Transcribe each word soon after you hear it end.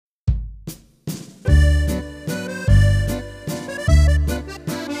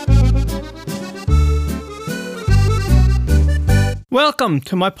Welcome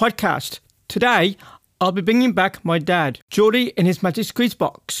to my podcast. Today, I'll be bringing back my dad, Geordie, in his Magic Squeeze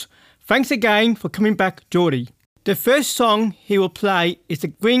box. Thanks again for coming back, Geordie. The first song he will play is the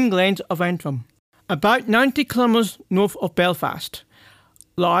Green Glens of Antrim. About 90 kilometres north of Belfast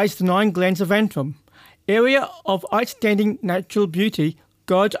lies the Nine Glens of Antrim, area of outstanding natural beauty,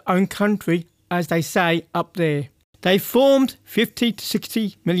 God's own country, as they say up there. They formed 50 to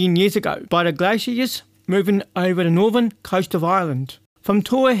 60 million years ago by the glaciers moving over the northern coast of Ireland, from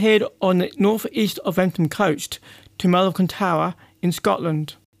Torre Head on the northeast of Antrim coast to Mulligan Tower in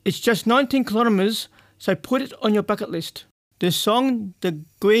Scotland. It's just 19 kilometres, so put it on your bucket list. The song The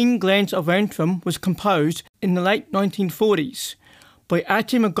Green Glens of Antrim was composed in the late 1940s by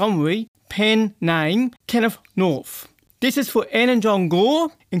Archie Montgomery, pen name Kenneth North. This is for Anne and John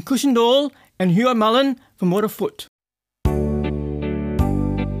Gore in Cushendall and Hugh Mullen from Waterfoot.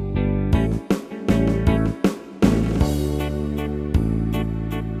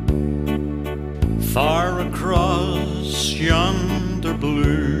 Far across yonder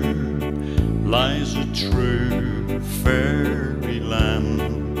blue lies a true fairyland,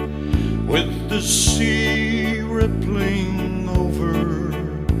 with the sea rippling over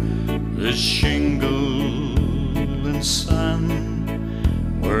the shingle and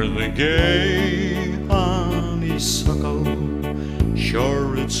sand, where the gay honeysuckle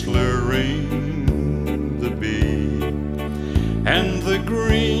sure it's luring the bee, and the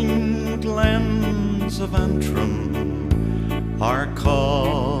green glens of Antrim are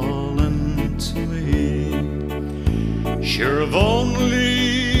calling to me. Sure, if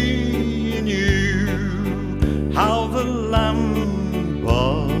only you knew how the lamp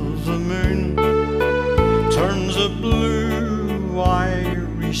of the moon turns a blue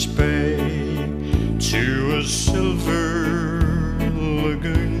Irish bay to a silver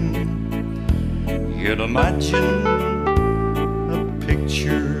lagoon. You'd imagine a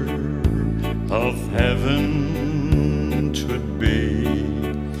picture of heaven 'twould be,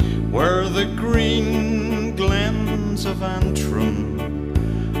 where the green glens of Antrim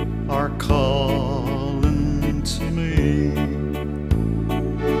are calling to me.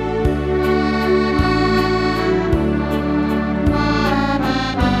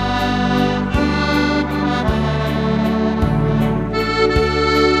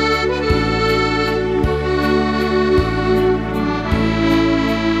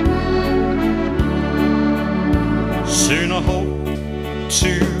 Soon I hope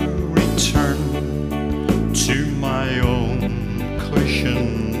to return to my own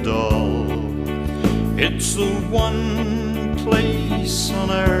Cushendall. It's the one place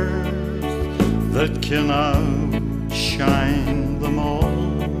on earth that can outshine them all.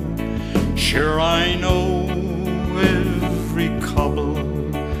 Sure, I know every cobble,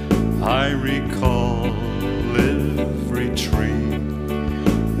 I recall every tree,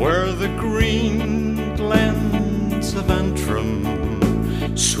 where the green glens of Antrim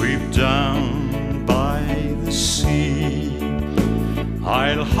sweep down by the sea.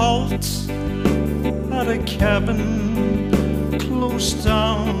 I'll halt at a cabin close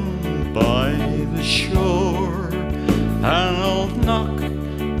down by the shore, and I'll knock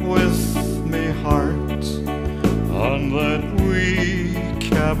with me heart on that wee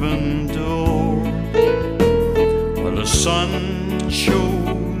cabin door, where the sun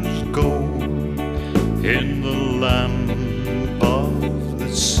shows gold in the lamp of the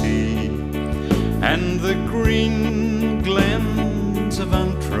sea, and the green glens of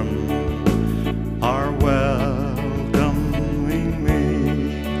Antrim are welcoming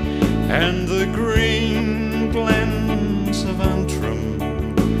me, and the green glens of Antrim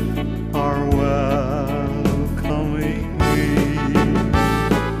are welcoming me.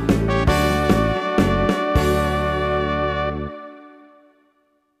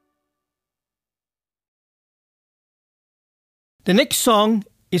 The next song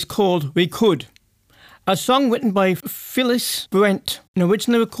is called We Could, a song written by Phyllis Brent and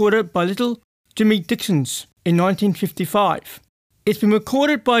originally recorded by Little Jimmy Dixons in 1955. It's been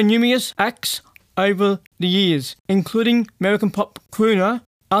recorded by numerous acts over the years, including American pop crooner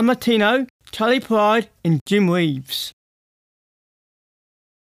Al Martino, Charlie Pride and Jim Reeves.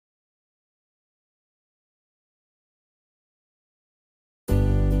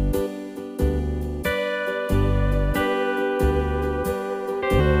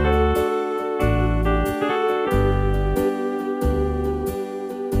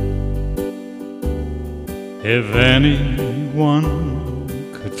 If anyone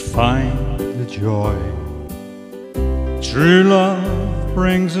could find the joy true love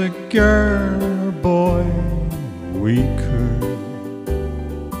brings a girl or boy, we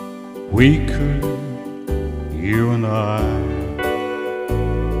could, you and I,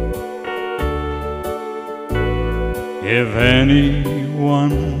 If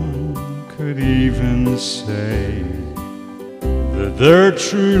anyone could even say that their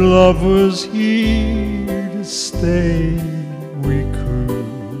true love was here to stay, we could,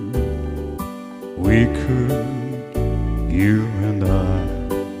 you and I.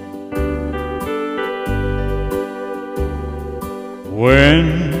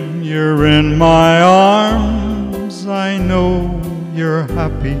 When you're in my arms, I know you're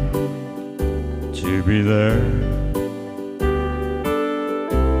happy to be there.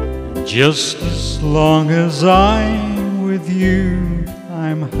 And just as long as I'm with you,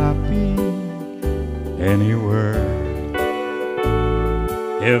 I'm happy anywhere.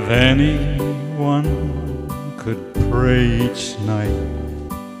 If anyone could pray each night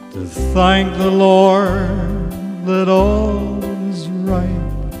to thank the Lord that all is right,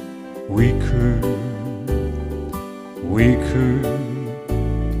 we could,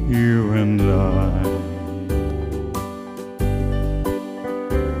 you and I.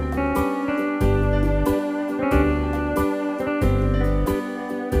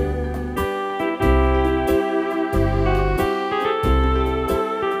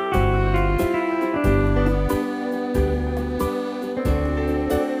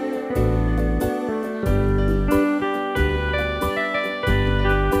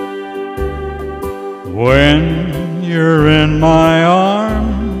 When you're in my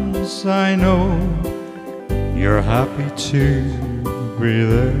arms, I know you're happy to be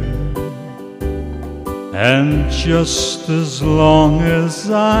there. And just as long as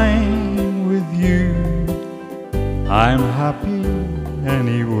I'm with you, I'm happy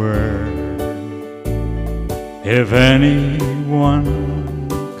anywhere. If anyone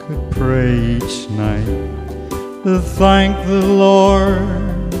could pray each night to thank the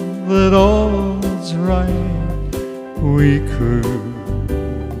Lord that all's right, we could,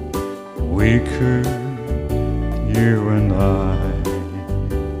 you and I.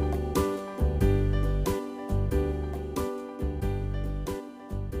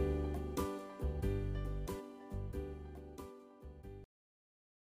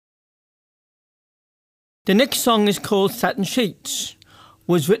 The next song is called Satin Sheets.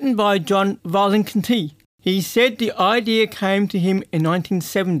 Was written by John Valencanti. He said the idea came to him in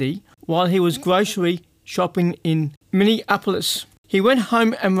 1970 while he was grocery shopping in Minneapolis. He went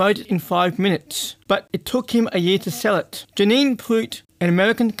home and wrote it in 5 minutes, but it took him a year to sell it. Janine Pruitt, an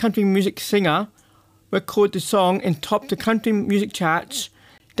American country music singer, recorded the song and topped the country music charts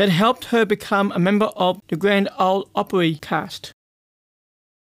that helped her become a member of the Grand Ole Opry cast.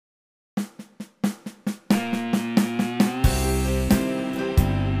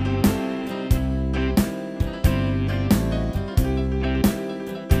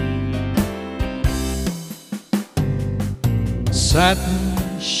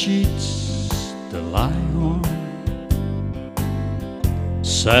 Satin sheets to lie on,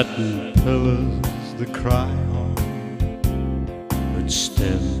 satin pillows to cry on, but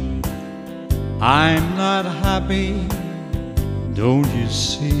still I'm not happy, don't you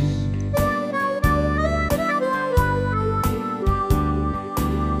see?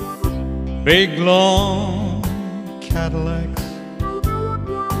 Big long Cadillacs,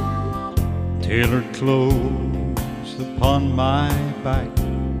 tailored clothes upon my back,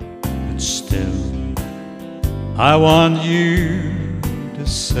 but still I want you to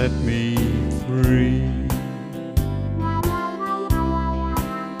set me free.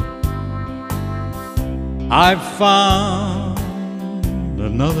 I've found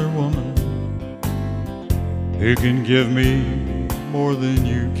another woman who can give me more than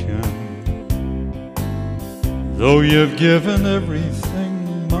you can, though you've given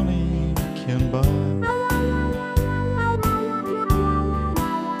everything money can buy.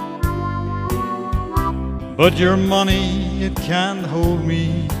 But your money, it can't hold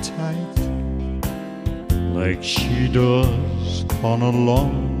me tight like she does on a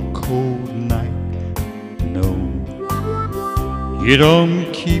long, cold night. No, you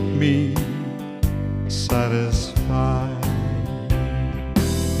don't keep me satisfied.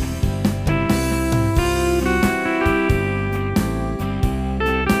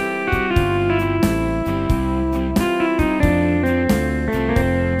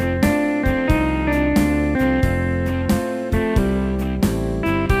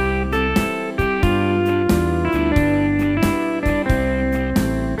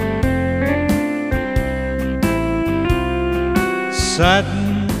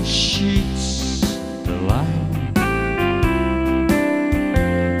 Satin sheets to lie on,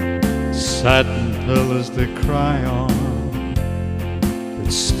 satin pillows to cry on,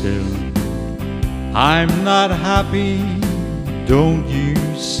 but still I'm not happy, don't you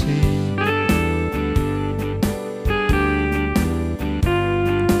see?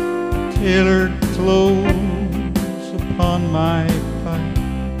 tailored clothes upon my back,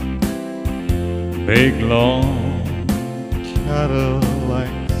 big long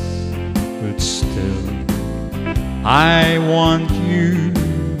Cadillacs, but still I want you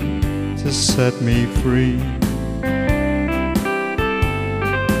to set me free.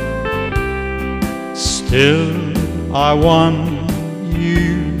 Still I want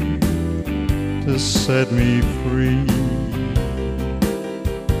you to set me free.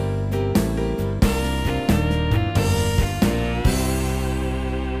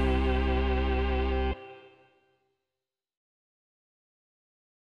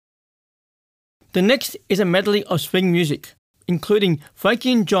 The next is a medley of swing music, including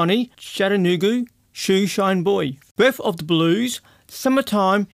Frankie and Johnny, Chattanooga, Shoe Shine Boy, Breath of the Blues,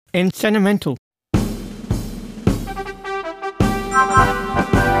 Summertime, and Sentimental.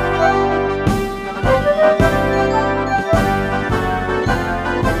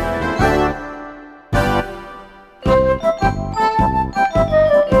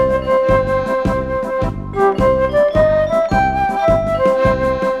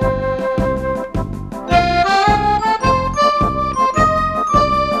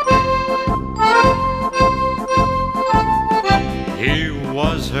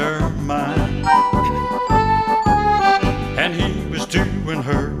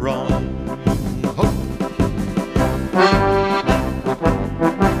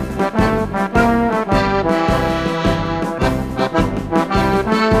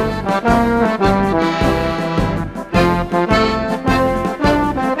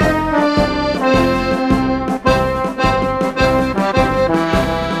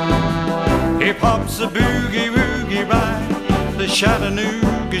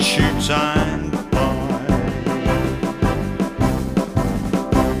 Chattanooga shoot sign boy.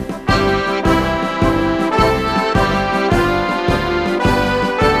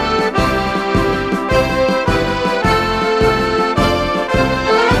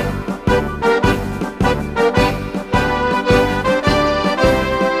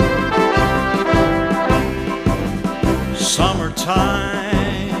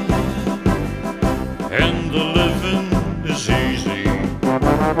 Summertime and the living is easy.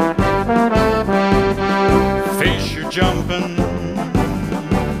 Fish are jumping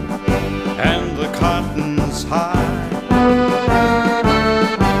and the cotton's high.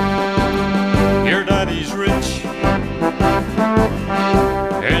 Your daddy's rich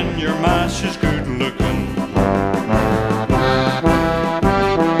and your mash is good looking.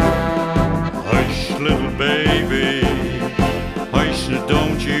 Hush, little baby, hush,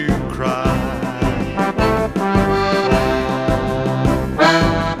 don't you cry.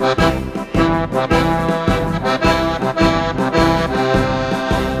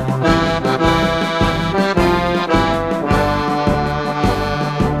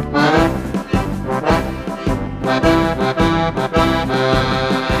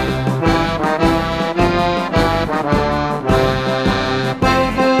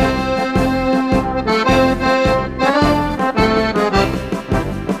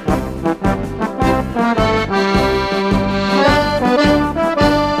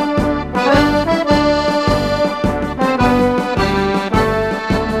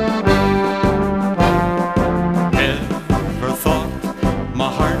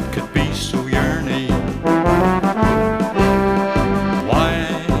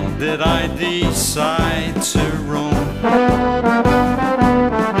 Decide to roam,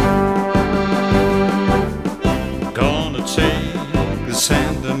 gonna take a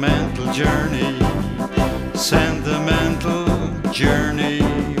sentimental journey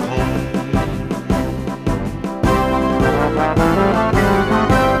home.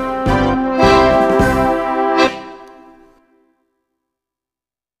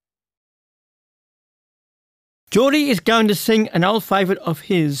 Geordie is going to sing an old favourite of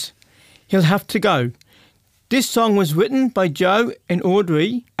his, He'll Have to Go. This song was written by Joe and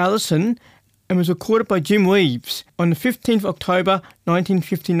Audrey Allison and was recorded by Jim Reeves on the 15th of October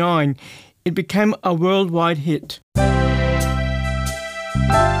 1959. It became a worldwide hit.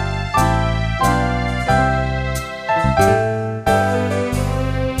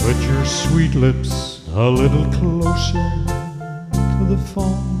 Put your sweet lips a little closer to the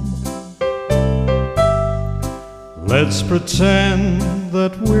phone. Let's pretend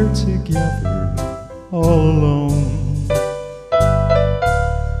that we're together all alone.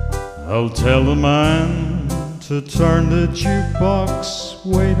 I'll tell the man to turn the jukebox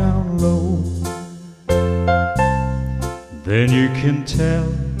way down low. Then you can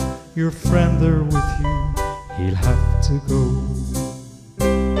tell your friend there with you, he'll have to go.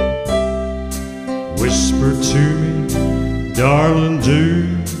 Whisper to me, darling, do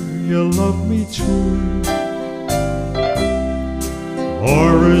you love me true?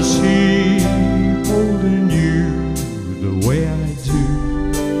 Or is he holding you the way I do?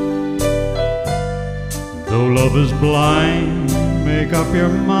 Though love is blind, make up your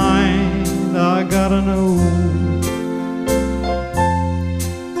mind, I gotta know.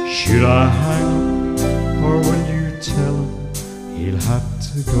 Should I hang up, or will you tell him he'll have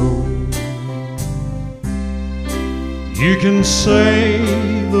to go? You can say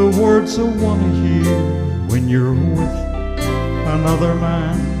the words I wanna hear when you're with another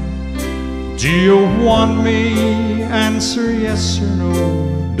man. Do you want me? Answer yes or no,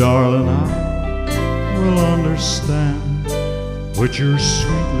 darling, I will understand. Put your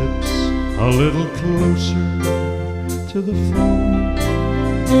sweet lips a little closer to the phone.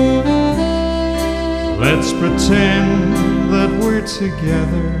 Let's pretend that we're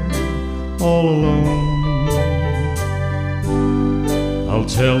together all alone. I'll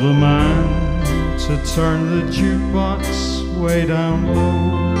tell the man to turn the jukebox way down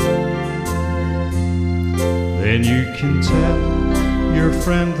low. Then you can tell your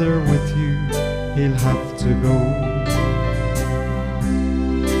friend there with you, he'll have to go.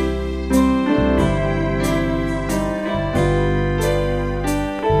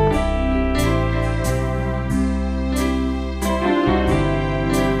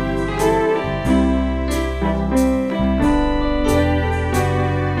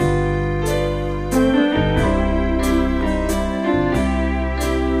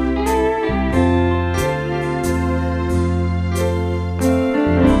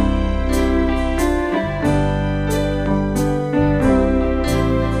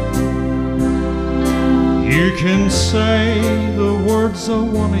 You can say the words I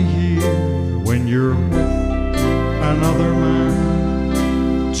wanna hear when you're with another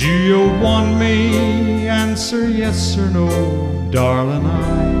man. Do you want me? Answer yes or no, darling,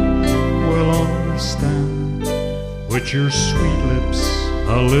 I will understand. Put your sweet lips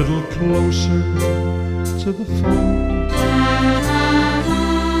a little closer to the phone.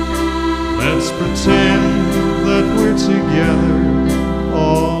 Let's pretend that we're together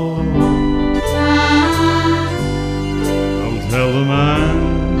all alone. Tell the man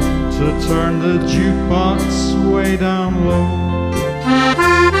to turn the jukebox way down low.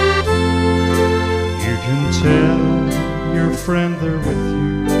 You can tell your friend there with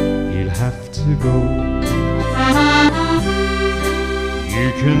you, he'll have to go. You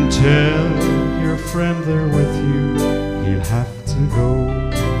can tell your friend there with you, he'll have to go.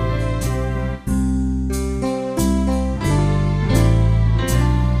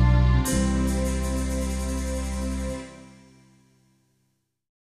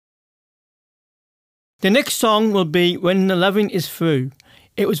 The next song will be When the Loving Is Through.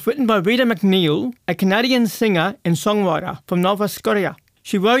 It was written by Rita McNeil, a Canadian singer and songwriter from Nova Scotia.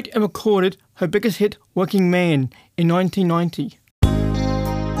 She wrote and recorded her biggest hit, Working Man, in 1990.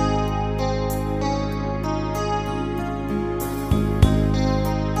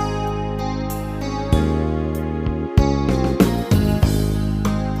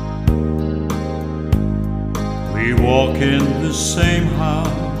 We walk in the same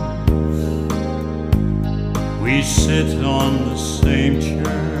house, we sit on the same chair.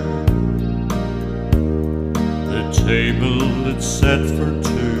 The table is set for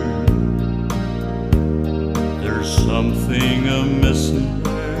two, there's something amiss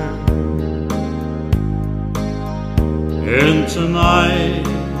there. And tonight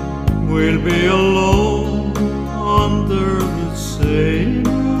we'll be alone under the same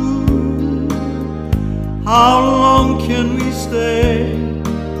roof. How long can we stay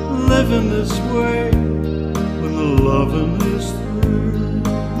living this way? Loving is through.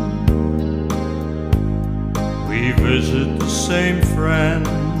 We visit the same friends,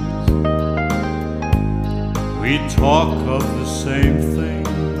 we talk of the same thing.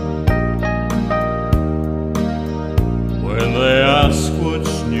 When they ask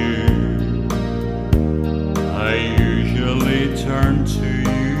what's new, I usually turn to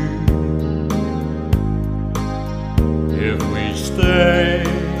you. If we stay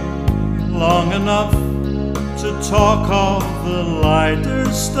long enough to talk of the lighter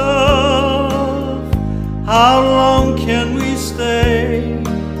stuff, how long can we stay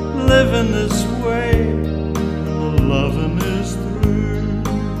living this way when the loving is through?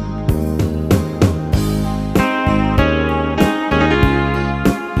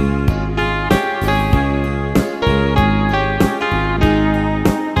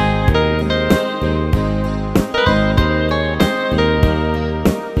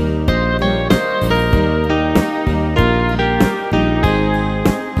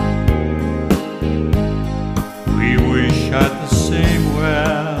 We wish at the same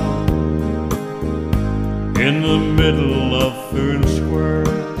well, in the middle of Foon Square.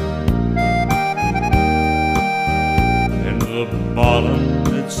 In the bottom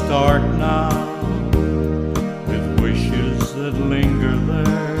it's dark now, with wishes that linger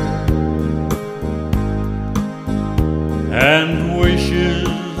there, and wishes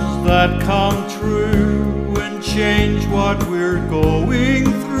that come true and change what we're going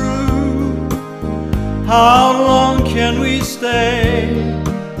through. How long can we stay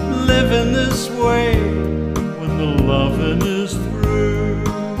living this way when the loving is through?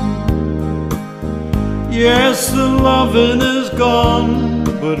 Yes, the loving is gone,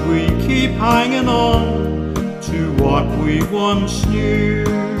 but we keep hanging on to what we once knew.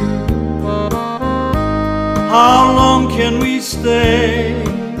 How long can we stay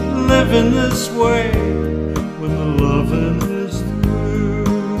living this way when the loving is through?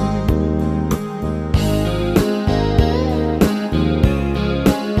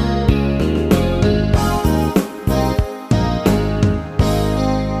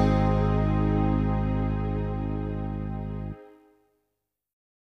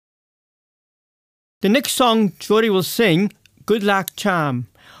 The next song Geordie will sing, Good Luck Charm,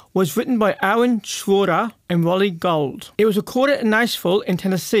 was written by Aaron Schroeder and Wally Gold. It was recorded in Nashville in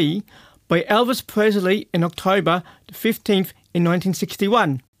Tennessee by Elvis Presley in October the 15th in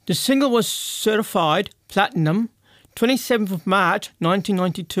 1961. The single was certified platinum 27th of March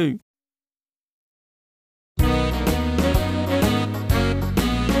 1992.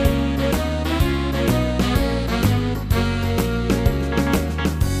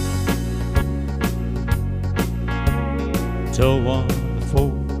 Don't want a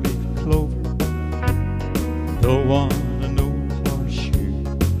four-leaf clover, don't want an old horseshoe.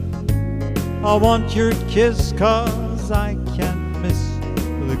 I want your kiss 'cause I can't miss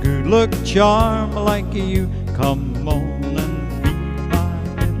with a good luck charm like you. Come on and be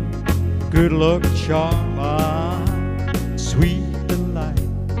my good luck charm, sweet delight.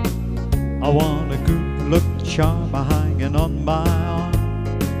 I want a good luck charm hanging on my arm,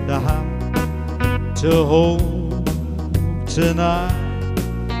 to have to hold tonight.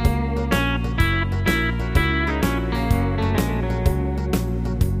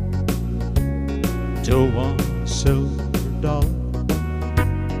 Don't want a silver dollar,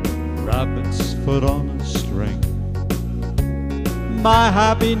 rabbit's foot on a string. My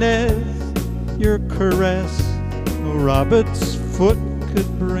happiness, your caress, no rabbit's foot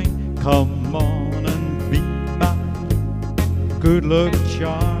could bring. Come on and be my good luck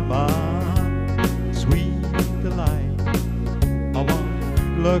charm, sweet delight. I want a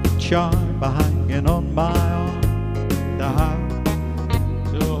luck charm hanging on my arm, to have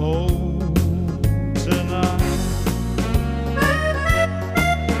to hold tonight.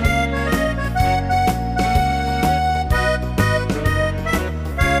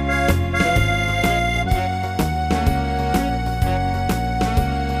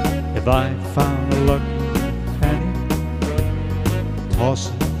 If I found a lucky penny, toss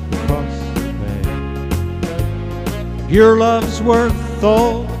it across the bay. Your love's worth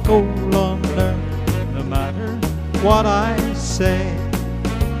all gold on earth, no matter what I say.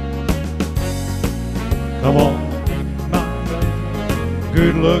 Come on, my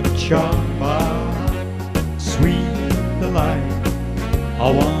good luck charm, sweet delight. I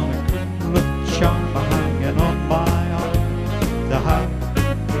want a good luck charm hanging on my arm, to have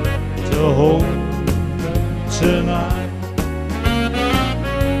to hold tonight.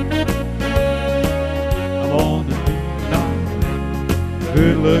 I want to be my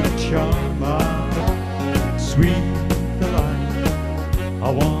good luck charm, sweet delight. I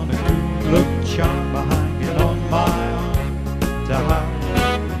want a good luck charm hanging on my arm, to have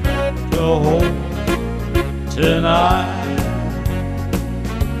to hold tonight.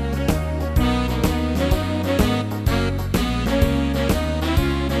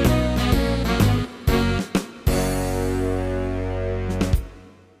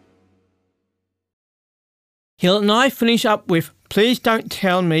 He'll now finish up with Please Don't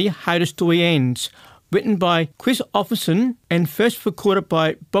Tell Me How the Story Ends, written by Chris Offerson and first recorded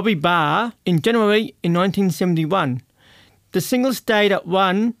by Bobby Barr in January in 1971. The single stayed at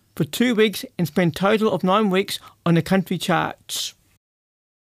 1 for 2 weeks and spent a total of 9 weeks on the country charts.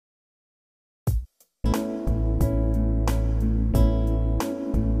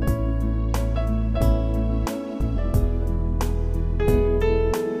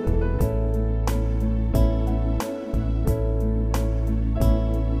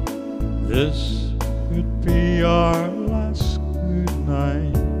 This could be our last good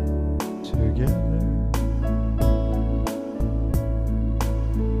night together.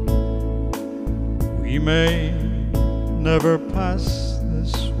 We may never pass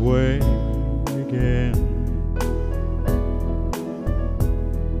this way again.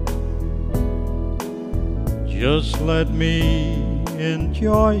 Just let me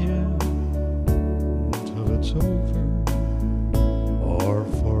enjoy it until it's over or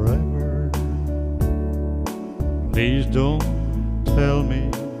forever. Please don't tell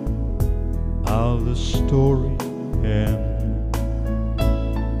me how the story ends.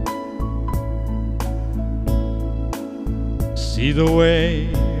 See the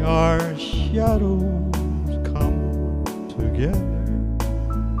way our shadows come together,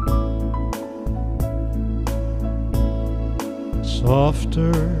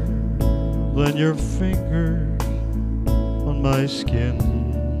 softer than your fingers on my skin.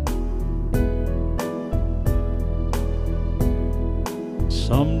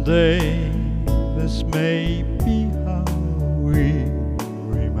 Someday this may be how we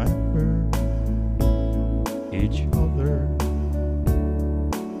remember each other.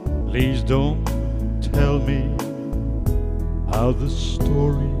 Please don't tell me how the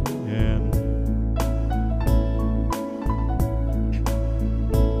story ends.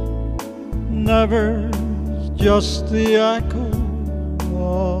 Never's just the echo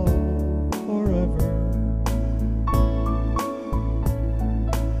of forever.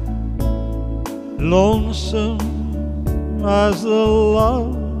 Lonesome as the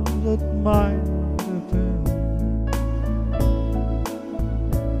love that might have been.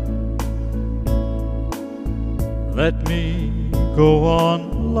 Let me go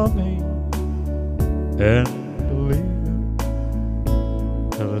on loving and believing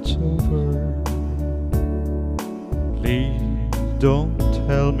till it's over. Please don't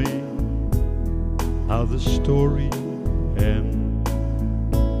tell me how the story ends.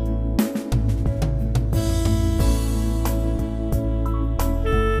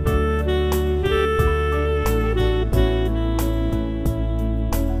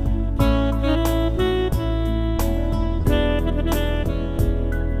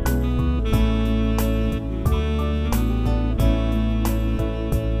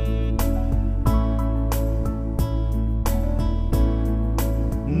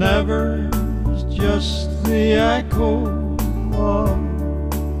 Never's just the echo of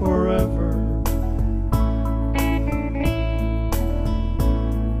forever.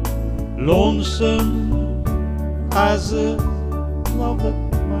 Lonesome as a love that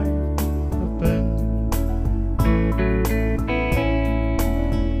might have been.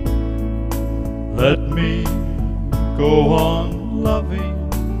 Let me go on loving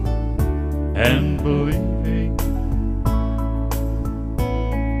and believing.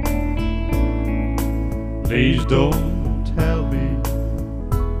 Please don't tell me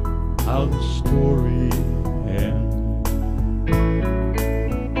how the story ends.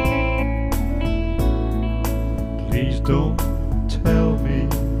 Please don't tell me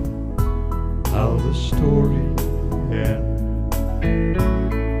how the story ends.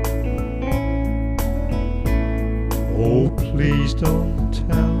 Oh, please don't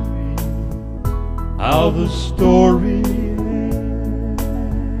tell me how the story ends.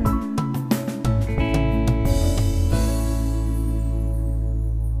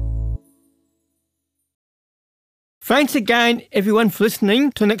 Thanks again, everyone, for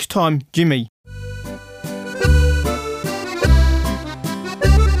listening. Till next time, Jimmy.